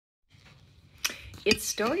It's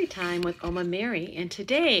story time with Oma Mary, and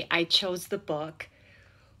today I chose the book,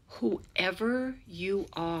 Whoever You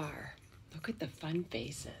Are. Look at the fun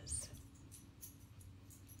faces.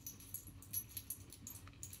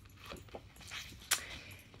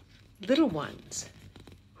 Little ones,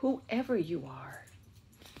 whoever you are.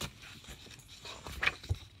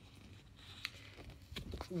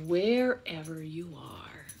 Wherever you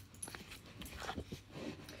are.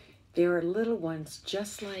 There are little ones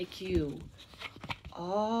just like you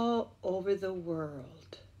all over the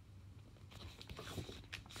world.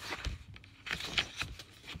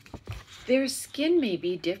 Their skin may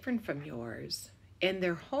be different from yours, and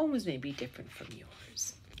their homes may be different from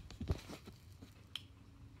yours.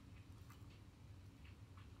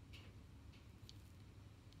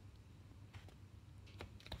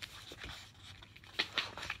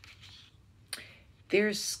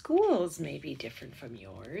 Their schools may be different from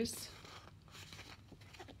yours.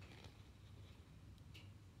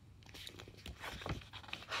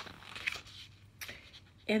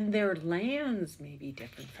 And their lands may be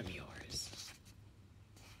different from yours.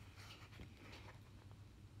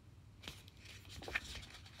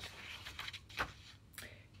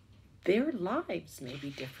 Their lives may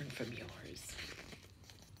be different from yours.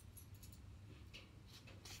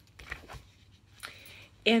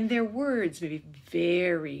 And their words may be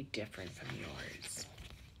very different from yours.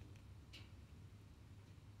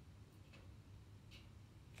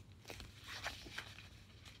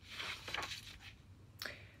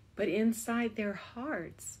 But inside their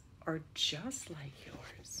hearts are just like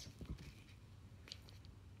yours.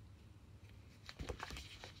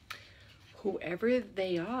 Whoever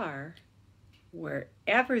they are,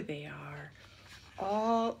 wherever they are,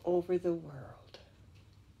 all over the world.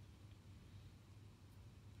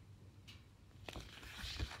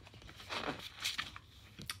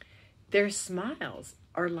 Their smiles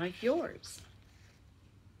are like yours.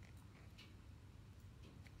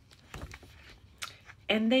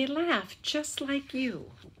 And they laugh just like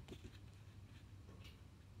you.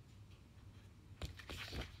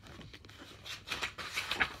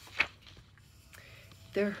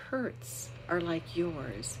 Their hurts are like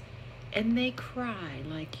yours, and they cry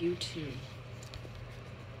like you too.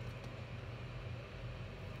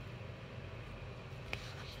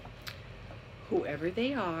 Whoever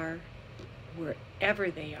they are,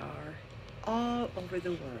 wherever they are, all over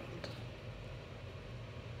the world.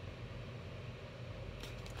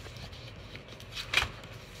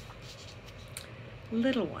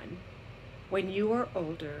 Little one, when you are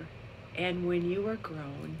older and when you are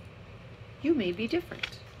grown, you may be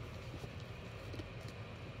different.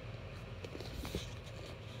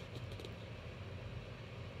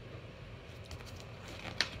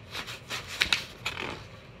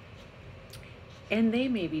 And they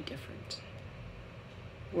may be different.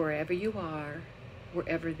 Wherever you are,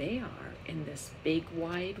 wherever they are in this big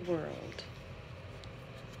wide world.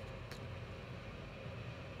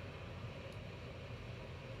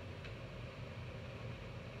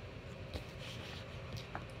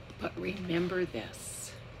 But remember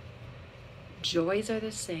this, joys are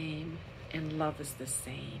the same and love is the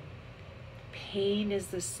same. Pain is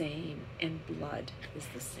the same and blood is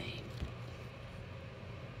the same.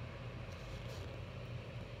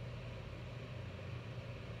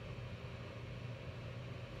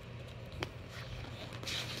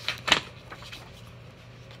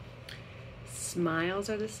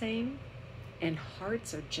 Smiles are the same and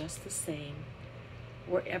hearts are just the same.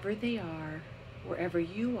 Wherever they are, wherever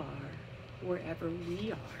you are, wherever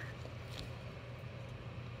we are.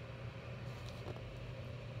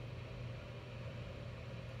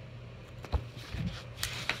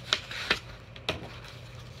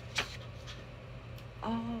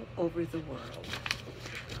 All over the world.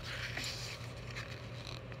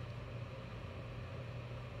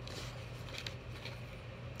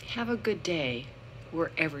 Have a good day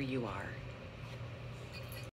wherever you are.